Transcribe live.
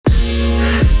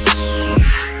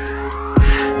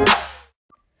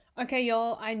Okay,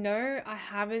 y'all, I know I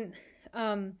haven't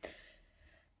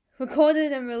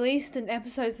recorded and released an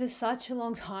episode for such a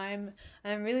long time,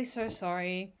 and I'm really so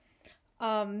sorry.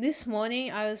 This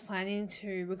morning I was planning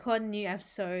to record a new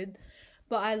episode,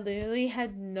 but I literally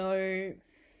had no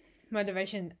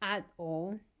motivation at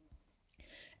all,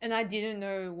 and I didn't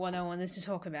know what I wanted to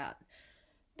talk about.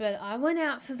 But I went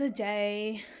out for the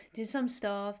day, did some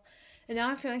stuff, and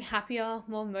now I'm feeling happier,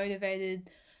 more motivated,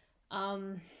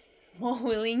 more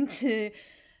willing to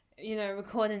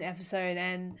record an episode.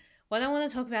 And what I want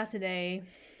to talk about today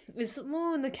is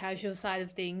more on the casual side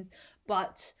of things,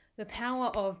 but the power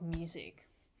of music,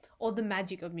 or the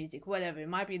magic of music, whatever. It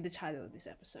might be the title of this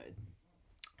episode.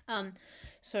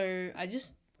 So I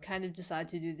just kind of decided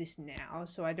to do this now,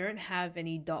 so I don't have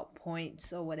any dot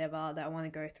points or whatever that I want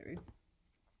to go through.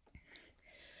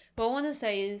 What I want to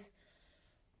say is,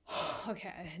 okay,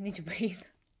 I need to breathe.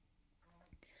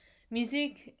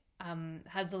 Music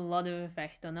has a lot of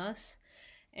effect on us,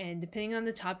 and depending on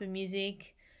the type of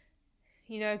music,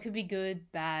 it could be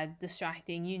good, bad,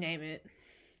 distracting, you name it.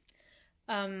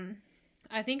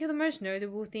 I think the most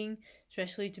notable thing,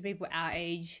 especially to people our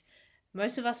age,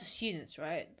 most of us are students,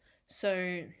 right?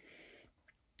 So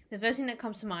the first thing that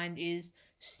comes to mind is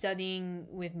studying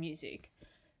with music.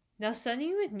 Now,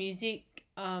 studying with music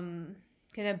can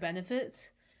have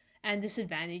benefits and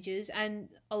disadvantages, and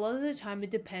a lot of the time it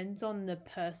depends on the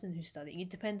person who's studying. It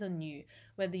depends on you,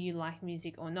 whether you like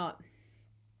music or not.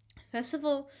 First of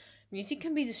all, music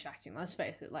can be distracting, let's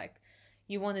face it. Like,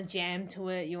 you want to jam to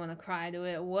it, you want to cry to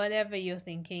it, whatever you're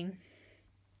thinking,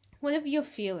 whatever you're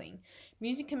feeling.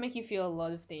 Music can make you feel a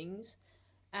lot of things,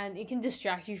 and it can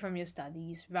distract you from your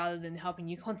studies rather than helping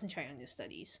you concentrate on your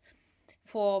studies.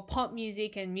 For pop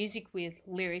music and music with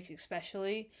lyrics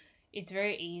especially, it's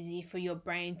very easy for your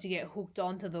brain to get hooked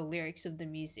onto the lyrics of the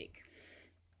music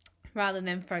rather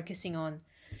than focusing on,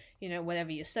 whatever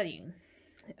you're studying.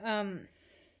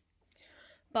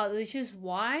 But which is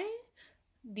why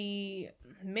the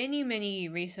many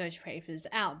research papers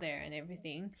out there and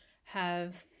everything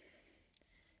have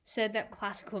said that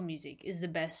classical music is the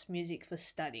best music for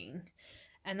studying.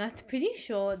 And I'm pretty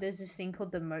sure there's this thing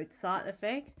called the Mozart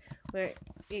effect, where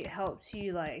it helps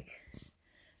you,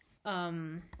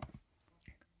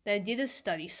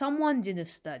 someone did a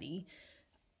study,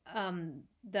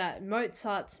 that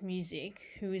Mozart's music,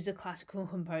 who is a classical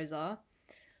composer,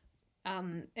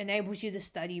 enables you to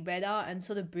study better and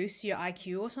sort of boosts your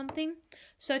IQ or something.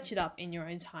 Search it up in your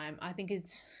own time. I think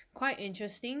it's quite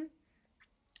interesting,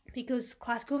 because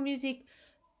classical music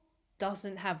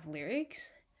doesn't have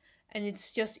lyrics, and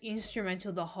it's just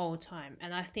instrumental the whole time.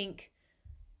 And I think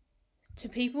to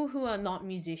people who are not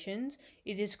musicians,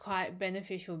 it is quite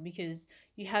beneficial, because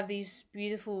you have these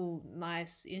beautiful,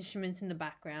 nice instruments in the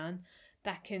background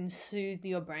that can soothe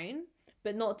your brain,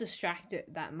 but not distract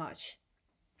it that much.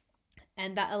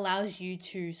 And that allows you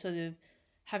to sort of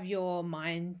have your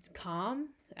mind calm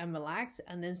and relaxed,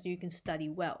 and then so you can study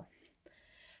well.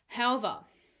 However,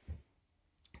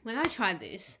 when I tried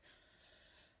this,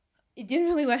 it didn't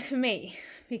really work for me,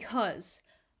 because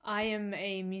I am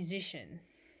a musician.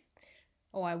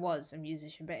 Or I was a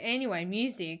musician. But anyway,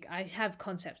 music, I have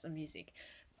concepts of music.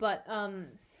 But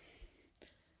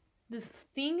the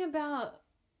thing about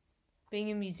being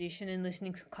a musician and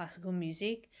listening to classical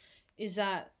music is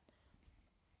that,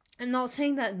 I'm not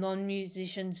saying that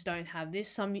non-musicians don't have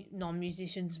this. Some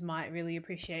non-musicians might really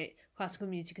appreciate classical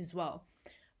music as well.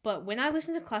 But when I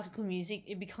listen to classical music,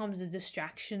 it becomes a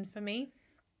distraction for me,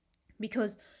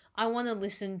 because I want to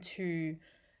listen to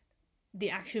the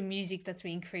actual music that's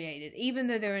being created. Even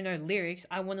though there are no lyrics,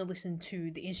 I want to listen to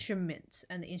the instruments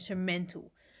and the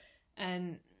instrumental.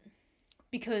 And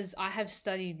because I have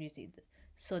studied music,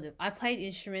 sort of, I played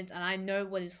instruments and I know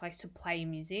what it's like to play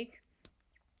music.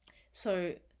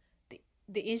 So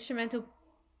the instrumental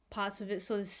parts of it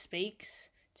sort of speaks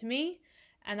to me,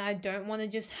 and I don't want to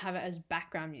just have it as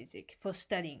background music for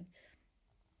studying,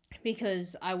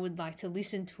 because I would like to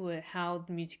listen to it, how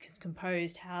the music is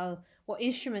composed, what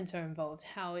instruments are involved,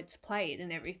 how it's played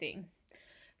and everything.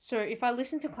 So if I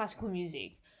listen to classical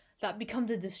music, that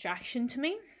becomes a distraction to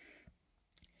me.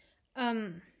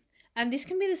 And this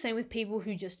can be the same with people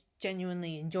who just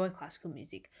genuinely enjoy classical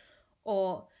music.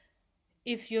 Or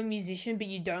if you're a musician but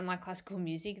you don't like classical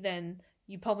music, then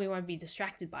you probably won't be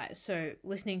distracted by it. So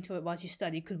listening to it while you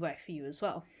study could work for you as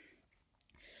well.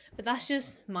 But that's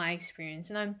just my experience,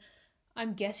 and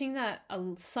I'm guessing that a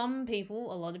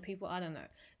lot of people, I don't know,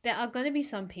 there are going to be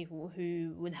some people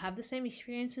who would have the same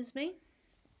experience as me.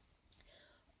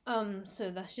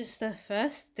 So that's just the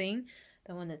first thing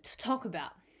that I wanted to talk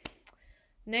about.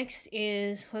 Next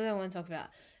is, what do I want to talk about?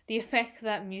 The effect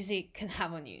that music can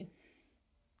have on you.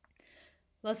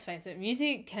 let's face it,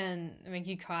 music can make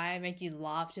you cry, make you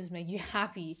laugh, just make you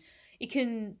happy. It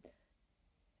can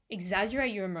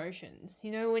exaggerate your emotions.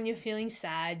 You know, when you're feeling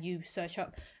sad, you search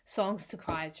up songs to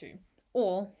cry to.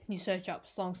 Or you search up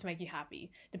songs to make you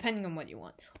happy, depending on what you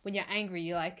want. When you're angry,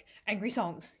 you like angry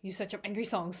songs. You search up angry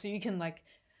songs so you can like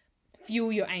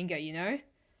fuel your anger, you know?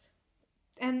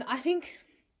 And I think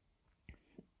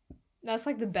that's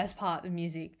like the best part of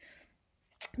music.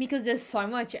 Because there's so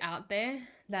much out there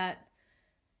that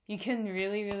you can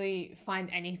really, really find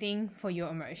anything for your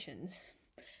emotions.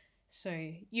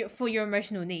 So, for your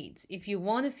emotional needs. If you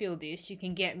want to feel this, you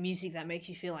can get music that makes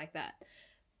you feel like that.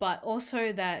 But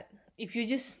also that if you're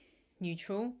just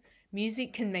neutral,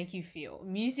 music can make you feel.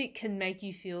 Music can make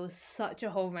you feel such a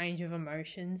whole range of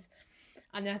emotions.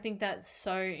 And I think that's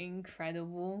so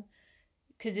incredible.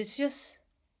 Because it's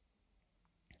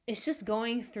just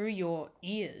going through your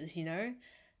ears, you know?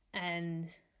 And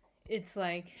it's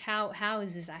like, how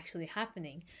is this actually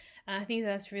happening? And I think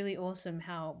that's really awesome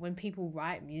how when people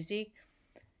write music,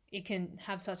 it can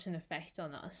have such an effect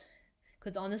on us.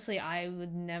 Because honestly, I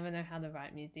would never know how to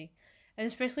write music. And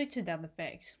especially to that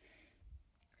effect.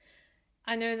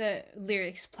 I know that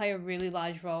lyrics play a really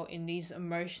large role in these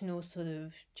emotional sort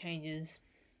of changes.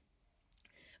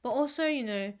 But also, you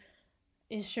know,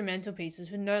 instrumental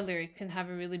pieces with no lyric can have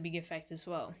a really big effect as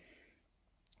well.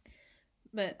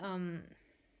 But,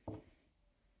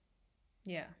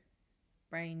 yeah.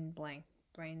 Brain blank.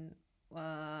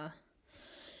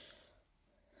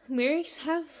 Lyrics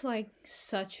have, like,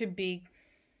 such a big...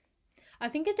 I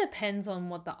think it depends on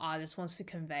what the artist wants to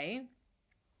convey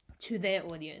to their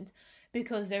audience.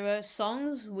 Because there are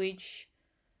songs which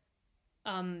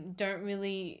don't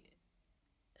really...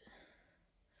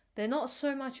 They're not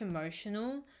so much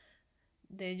emotional.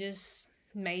 They're just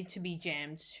made to be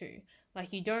jammed to.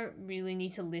 Like, you don't really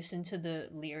need to listen to the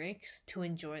lyrics to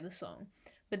enjoy the song.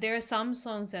 But there are some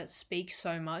songs that speak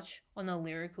so much on a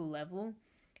lyrical level.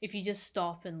 If you just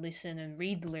stop and listen and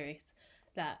read the lyrics,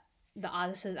 that the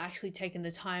artist has actually taken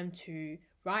the time to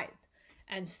write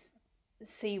and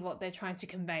see what they're trying to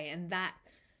convey. And that,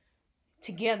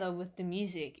 together with the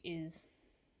music,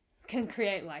 can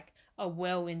create, like, a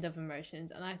whirlwind of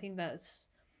emotions. And I think that's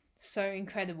so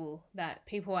incredible that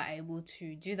people are able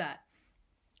to do that.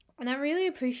 And I really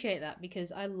appreciate that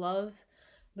because I love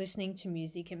listening to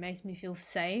music. It makes me feel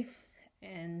safe,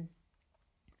 and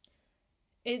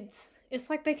it's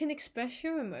like they can express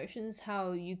your emotions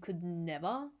how you could never.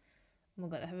 Oh my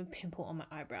god, I have a pimple on my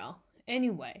eyebrow.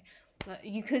 Anyway,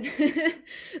 you could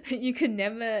you could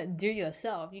never do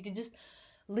yourself. You could just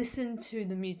listen to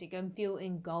the music and feel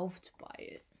engulfed by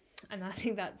it. And I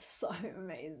think that's so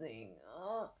amazing.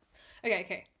 Oh.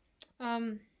 Okay.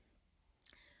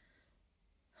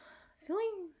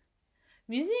 Feeling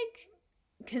music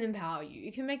can empower you.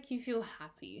 It can make you feel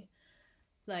happy.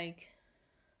 Like,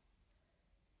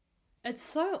 it's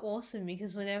so awesome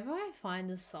because whenever I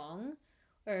find a song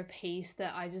or a piece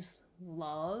that I just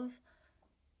love,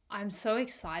 I'm so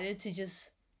excited to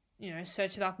just, you know,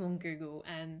 search it up on Google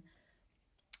and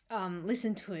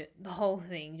listen to it, the whole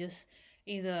thing, just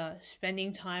either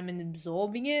spending time and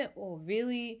absorbing it or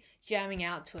really jamming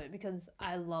out to it because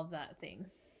I love that thing.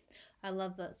 I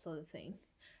love that sort of thing.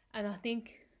 And I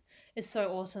think it's so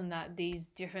awesome that these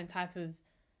different type of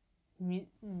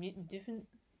different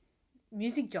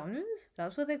music genres,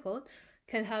 that's what they're called,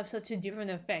 can have such a different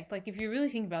effect. Like, if you really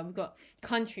think about it, we've got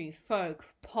country, folk,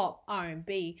 pop,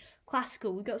 R&B,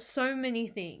 classical. We've got so many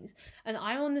things. And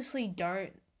I honestly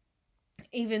don't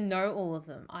even know all of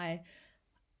them. I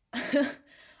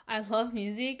love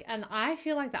music, and I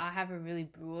feel like that I have a really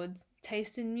broad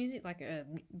taste in music, like a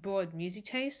broad music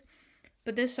taste.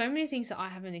 But there's so many things that I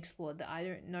haven't explored that I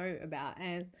don't know about,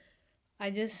 and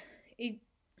it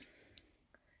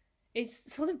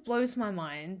sort of blows my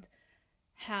mind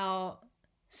how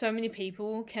so many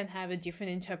people can have a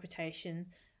different interpretation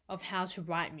of how to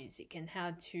write music and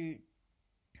how to,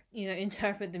 you know,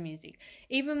 interpret the music.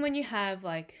 Even when you have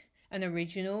like an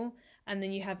original and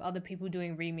then you have other people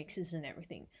doing remixes and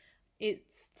everything.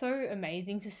 It's so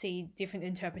amazing to see different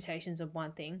interpretations of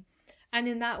one thing. And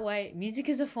in that way, music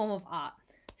is a form of art.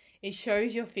 It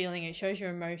shows your feeling, it shows your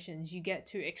emotions. You get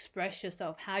to express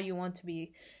yourself how you want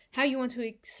to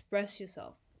express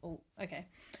yourself. Oh, okay.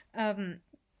 And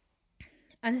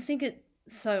I think it's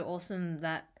so awesome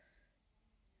that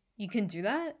you can do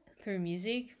that through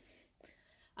music.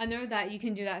 I know that you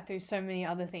can do that through so many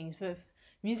other things, but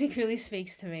music really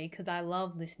speaks to me because I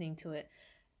love listening to it.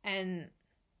 And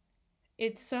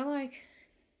it's so like,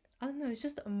 I don't know, it's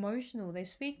just emotional. They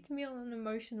speak to me on an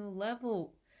emotional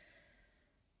level.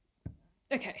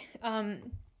 Okay,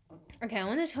 Okay, I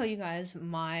want to tell you guys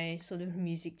my sort of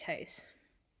music taste.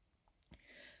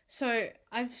 So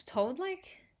I've told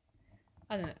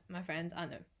I don't know, my friends, I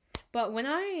don't know. But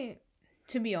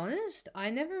to be honest, I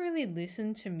never really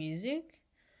listen to music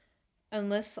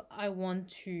unless I want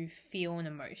to feel an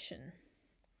emotion.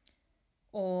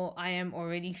 Or I am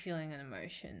already feeling an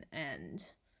emotion and,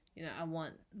 I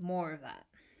want more of that.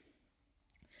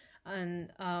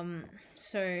 And,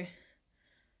 so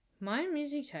my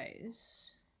music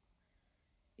taste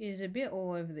is a bit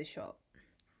all over the shop.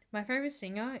 My favorite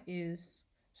singer is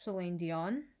Celine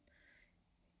Dion.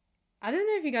 I don't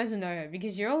know if you guys will know her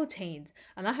because you're all teens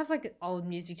and I have old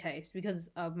music taste because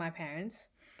of my parents.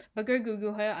 But go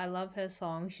Google her. I love her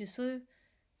song. She's sort of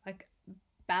like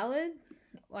ballad,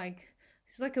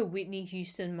 she's like a Whitney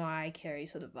Houston, Mariah Carey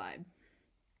sort of vibe.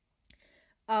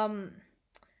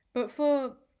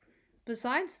 But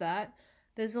besides that,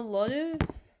 there's a lot of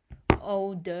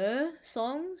older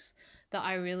songs that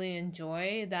I really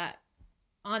enjoy that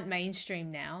aren't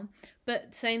mainstream now.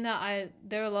 But saying that,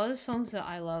 there are a lot of songs that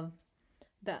I love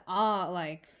that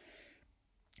are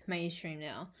mainstream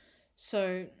now.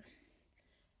 So,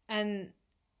 and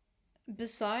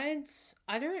besides,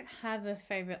 I don't have a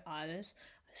favorite artist.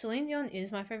 Celine Dion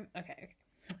is my favorite.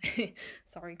 Okay.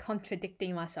 Sorry,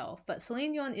 contradicting myself. But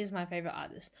Celine Dion is my favorite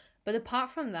artist. But apart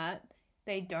from that,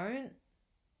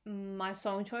 my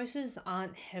song choices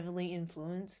aren't heavily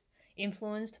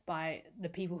influenced by the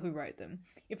people who wrote them.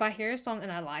 If I hear a song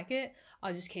and I like it,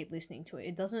 I'll just keep listening to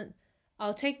it.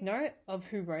 I'll take note of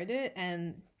who wrote it,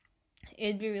 and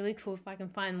it'd be really cool if I can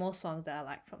find more songs that I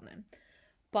like from them.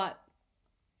 But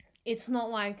it's not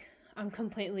like I'm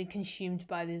completely consumed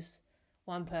by this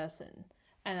one person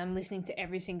and I'm listening to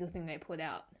every single thing they put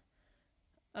out.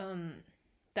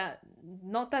 That's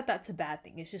a bad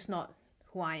thing. It's just not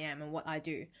who I am and what I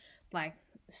do. Like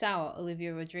Sour,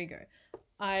 Olivia Rodrigo.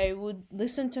 I would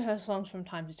listen to her songs from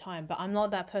time to time, but I'm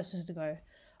not that person to go,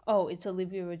 oh, it's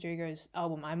Olivia Rodrigo's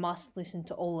album, I must listen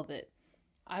to all of it.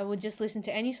 I would just listen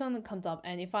to any song that comes up,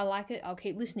 and if I like it, I'll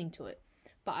keep listening to it.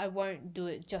 But I won't do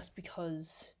it just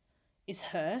because it's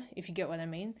her, if you get what I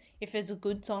mean. If it's a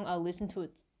good song, I'll listen to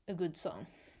it, a good song.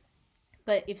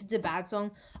 But if it's a bad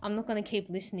song, I'm not going to keep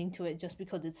listening to it just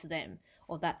because it's them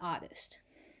or that artist.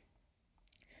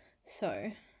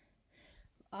 So,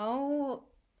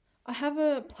 I have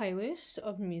a playlist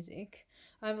of music.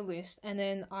 I have a list, and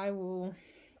then I'll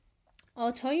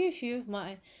tell you a few of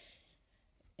my,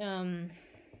 the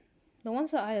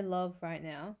ones that I love right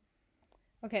now.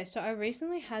 Okay, so I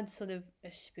recently had sort of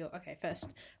a spiel. Okay,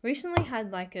 recently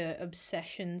had a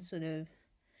obsession sort of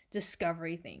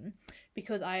discovery thing,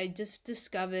 because I just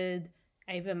discovered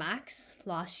Ava Max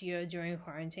last year during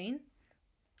quarantine,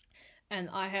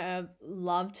 and I have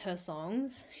loved her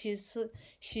songs.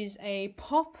 She's a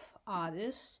pop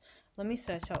artist. Let me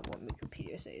search up what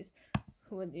Wikipedia says.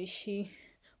 What is she?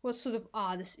 What sort of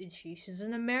artist is she? She's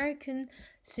an American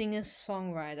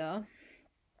singer-songwriter.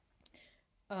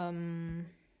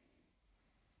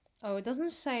 It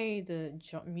doesn't say the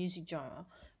music genre,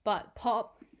 but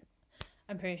pop,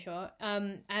 I'm pretty sure.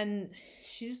 And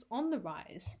she's on the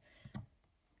rise.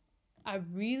 I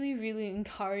really, really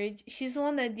encourage. She's the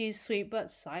one that did Sweet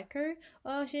But Psycho.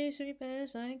 Oh, she's sweet but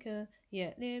psycho.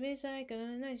 Yeah, little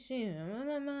psycho.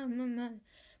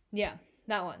 Yeah,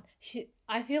 that one.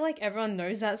 I feel like everyone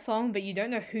knows that song, but you don't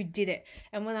know who did it.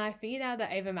 And when I figured out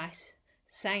that Ava Max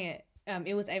sang it,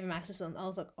 it was Ava Max's song. I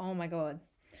was like, oh my god.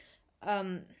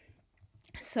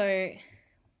 So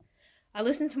I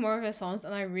listened to more of her songs,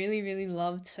 and I really, really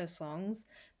loved her songs.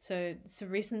 So it's a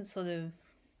recent sort of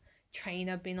train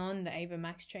I've been on, the Ava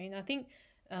Max train. I think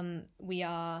we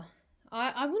are.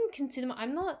 I wouldn't consider.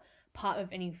 I'm not part of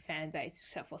any fan base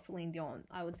except for Celine Dion,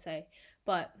 I would say.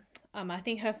 But I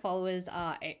think her followers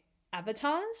are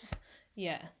avatars.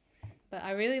 Yeah. But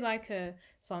I really like her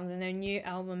songs, and her new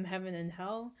album, Heaven and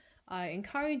Hell. I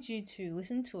encourage you to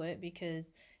listen to it because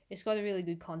it's got a really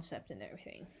good concept and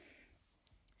everything.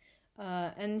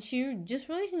 And she just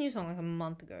released a new song a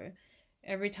month ago,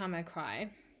 Every Time I Cry.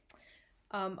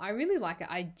 I really like it.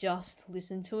 I just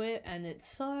listened to it and it's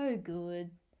so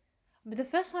good. But the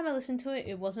first time I listened to it,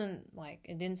 it wasn't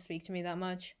it didn't speak to me that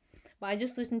much. But I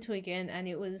just listened to it again and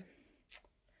it was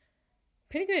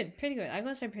pretty good. I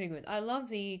gotta say pretty good. I love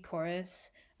the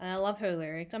chorus and I love her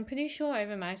lyrics. I'm pretty sure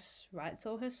Ava Max writes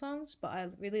all her songs, but I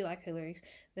really like her lyrics.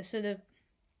 They're sort of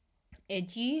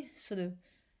edgy, sort of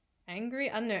angry.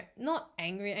 I don't know, not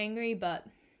angry, but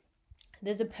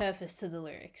there's a purpose to the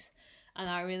lyrics. And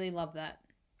I really love that.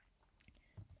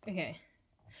 Okay.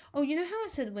 Oh, you know how I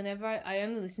said whenever I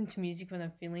only listen to music when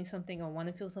I'm feeling something or want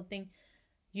to feel something?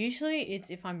 Usually it's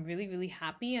if I'm really, really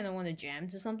happy and I want to jam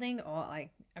to something, or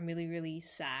like I'm really, really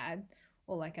sad,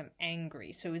 or like I'm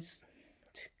angry. So it's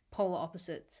polar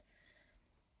opposites.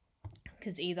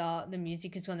 Because either the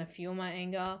music is going to fuel my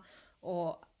anger,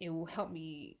 or it will help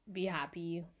me be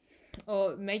happy,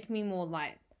 or make me more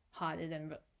light-hearted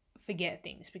and forget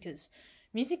things. Because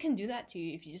music can do that to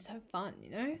you if you just have fun, you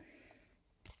know?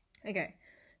 Okay,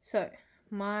 so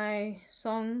my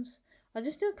songs, I'll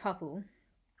just do a couple.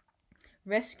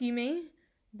 Rescue Me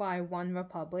by One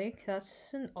Republic.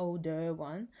 That's an older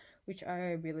one, which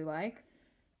I really like.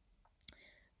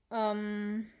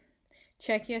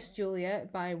 Check Yes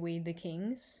Juliet by We the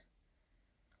Kings.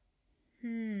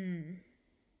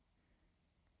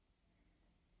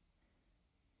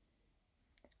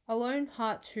 Alone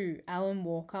Heart 2, Alan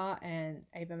Walker and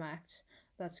Ava Max.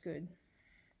 That's good.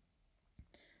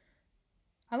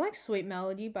 I like Sweet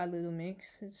Melody by Little Mix.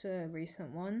 It's a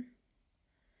recent one.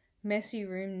 Messy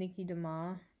Room, Nicki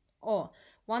DeMar. Oh,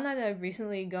 one that I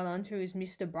recently got onto is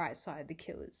Mr. Brightside, The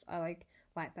Killers. I like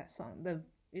that song.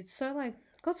 It's so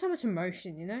got so much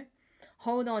emotion, you know?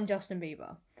 Hold On, Justin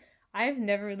Bieber. I've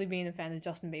never really been a fan of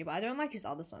Justin Bieber. I don't like his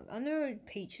other songs. I know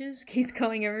Peaches keeps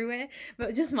going everywhere,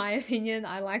 but just my opinion,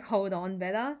 I like Hold On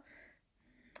better.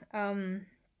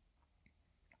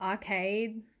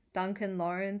 Arcade, Duncan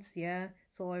Lawrence, yeah,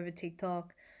 it's all over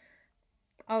TikTok.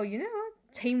 Oh, you know what?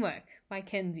 Teamwork by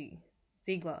Kenzie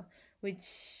Ziegler, which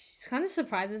kind of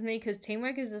surprises me because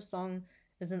Teamwork is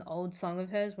an old song of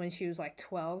hers when she was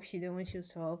 12. She did it when she was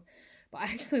 12, but I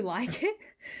actually like it.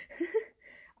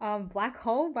 Black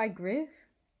Hole by Griff.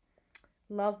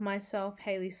 Love Myself,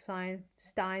 Haley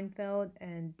Steinfeld,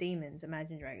 and Demons,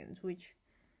 Imagine Dragons, which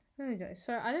I don't know.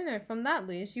 So I don't know, from that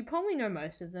list, you probably know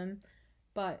most of them,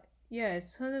 but yeah,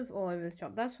 it's sort of all over the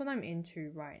shop. That's what I'm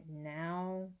into right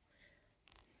now.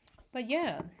 But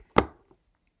yeah,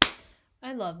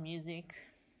 I love music.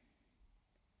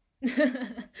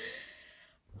 It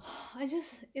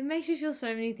makes you feel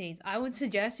so many things. I would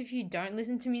suggest if you don't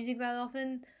listen to music that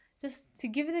often, just to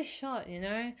give it a shot, you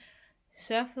know?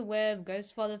 Surf the web, go to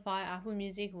Spotify, Apple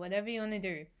Music, whatever you want to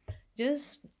do.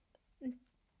 Just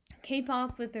keep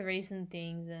up with the recent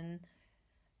things, and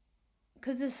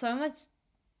because there's so much,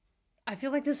 I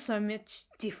feel like there's so much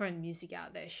different music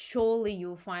out there. Surely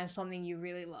you'll find something you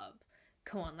really love.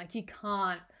 Come on, you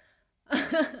can't.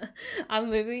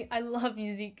 I love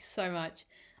music so much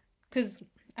because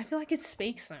I feel like it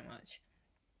speaks so much.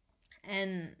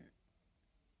 And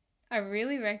I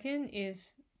really reckon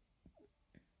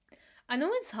I know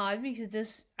it's hard because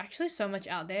there's actually so much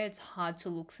out there, it's hard to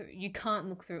look through. You can't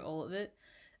look through all of it.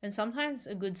 And sometimes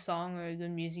a good song or a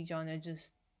good music genre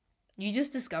you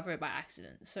just discover it by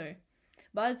accident. So,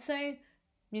 but I'd say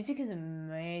music is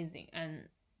amazing. And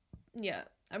yeah,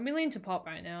 I'm really into pop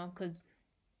right now because,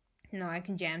 I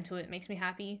can jam to it. It makes me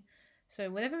happy.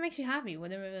 So whatever makes you happy,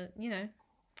 whatever,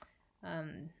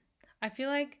 I feel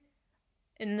like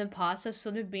in the past I've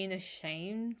sort of been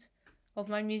ashamed of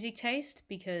my music taste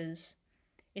because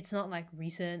it's not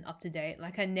recent, up to date.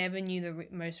 I never knew the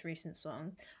most recent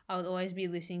song. I would always be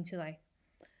listening to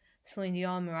Celine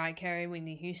Dion, Mariah Carey,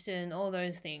 Whitney Houston, all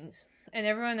those things. And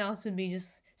everyone else would be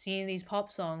just singing these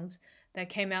pop songs that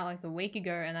came out a week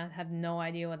ago and I'd have no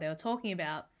idea what they were talking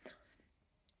about.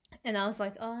 And I was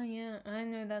like, oh yeah, I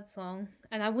know that song.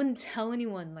 And I wouldn't tell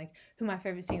anyone who my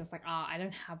favorite singer was. I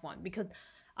don't have one, because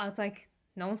I was like,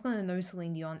 no one's gonna know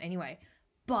Celine Dion anyway.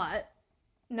 But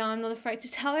now I'm not afraid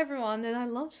to tell everyone that I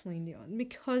love Celine Dion,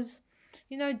 because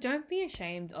don't be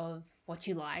ashamed of what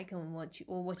you like and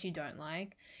what you don't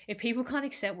like. If people can't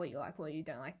accept what you like, what you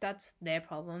don't like, that's their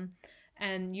problem.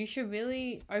 And you should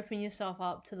really open yourself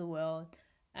up to the world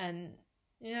and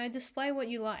display what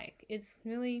you like. It's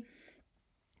really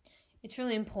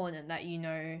important that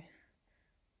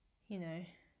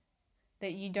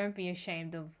that you don't be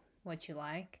ashamed of what you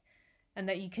like, and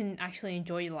that you can actually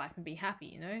enjoy your life and be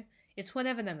happy. It's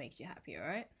whatever that makes you happy,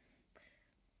 alright?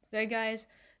 So guys,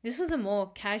 this was a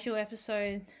more casual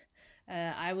episode.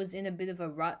 I was in a bit of a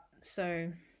rut,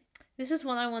 so this is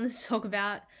what I wanted to talk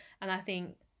about, and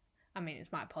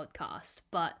it's my podcast,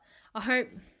 but I hope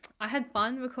I had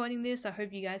fun recording this. I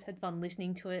hope you guys had fun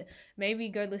listening to it. Maybe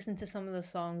go listen to some of the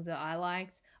songs that I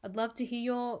liked. I'd love to hear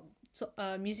your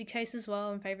music taste as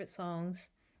well and favorite songs.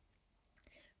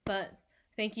 But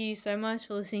thank you so much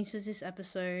for listening to this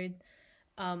episode.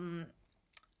 I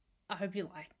hope you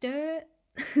liked it.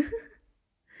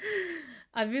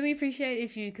 I'd really appreciate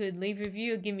if you could leave a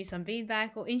review or give me some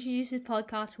feedback or introduce this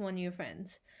podcast to one of your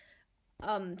friends.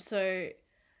 So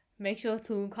make sure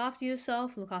to look after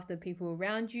yourself, look after the people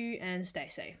around you, and stay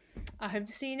safe. I hope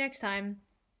to see you next time.